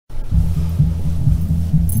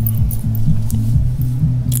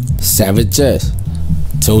Savages,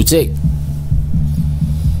 Litunechi.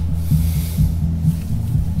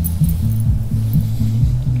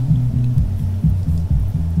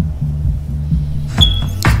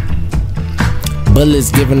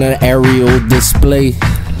 Bullets giving an aerial display.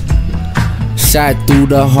 Shot through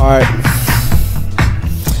the heart.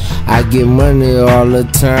 I get money all the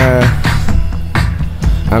time.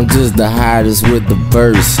 I'm just the hottest with the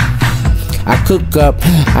verse. I cook up,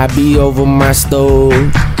 I be over my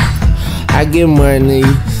stove. I get money,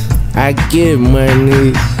 I get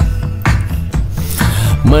money.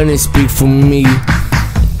 Money speak for me.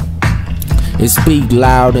 It speak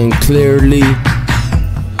loud and clearly.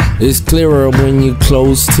 It's clearer when you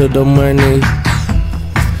close to the money.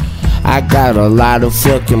 I got a lot of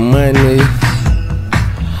fucking money.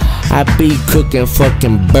 I be cooking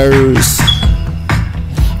fucking birds.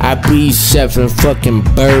 I be chefing fucking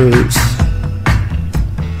birds.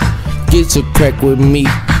 Get your crack with me.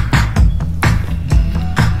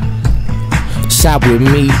 Shop with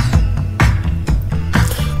me.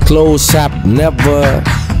 Close shop never.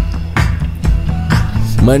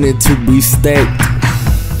 Money to be stacked.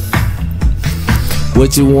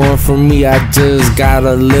 What you want from me? I just got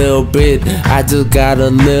a little bit. I just got a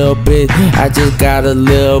little bit. I just got a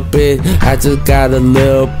little bit. I just got a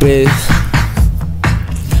little bit.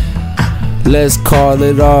 Let's call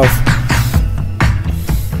it off.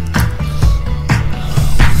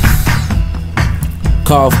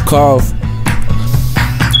 Cough, cough.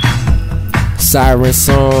 Siren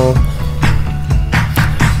song.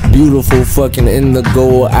 Beautiful fucking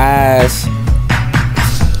indigo eyes.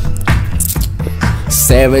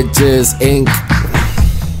 Savages Inc.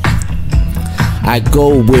 I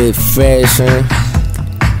go with fashion.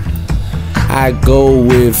 I go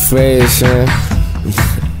with fashion.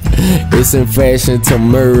 It's in fashion to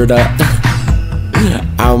murder.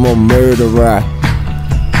 I'm a murderer.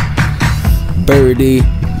 Birdie,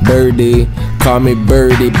 birdie, call me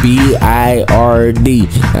Birdie, B-I-R-D.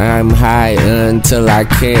 I'm high until I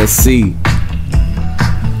can't see.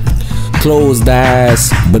 Closed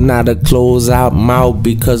eyes, but not a closed out mouth,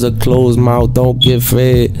 because a closed mouth don't get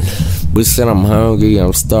fed. But shit, I'm hungry,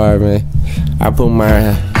 I'm starving. I put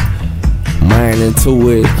my mind into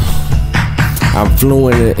it. I'm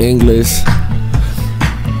fluent in English.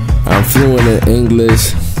 I'm fluent in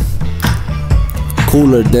English.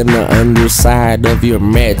 Cooler than the underside of your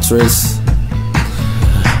mattress.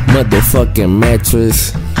 Motherfucking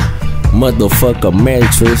mattress. Motherfucker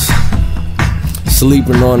mattress.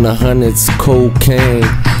 Sleeping on the hundreds, cocaine.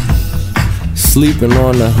 Sleeping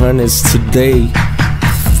on the hundreds today.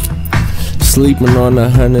 Sleeping on the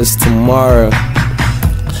hundreds tomorrow.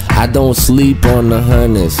 I don't sleep on the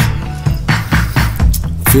hundreds.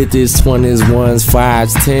 50s, 20s, 1s,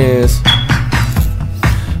 5s, 10s.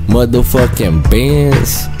 Motherfucking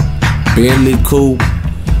Benz. Bentley coupe.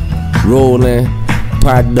 Rolling.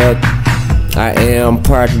 Product. I am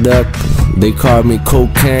product. They call me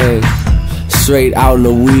cocaine. Straight out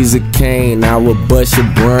Louisiana, I would bust your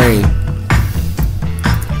brain.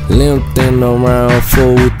 Limping around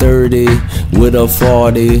 430 with a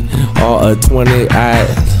 40 or a 20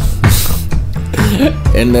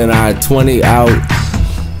 and then I 20 out.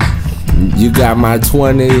 You got my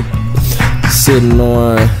 20 sitting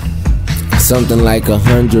on something like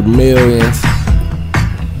 100 million.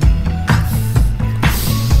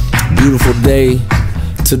 Beautiful day.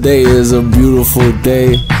 Today is a beautiful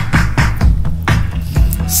day.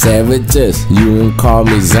 Savages, you can call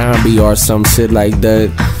me zombie or some shit like that.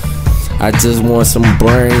 I just want some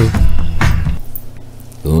brain.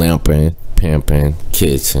 Limping, pimping,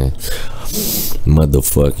 kitchen,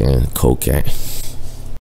 motherfucking cocaine.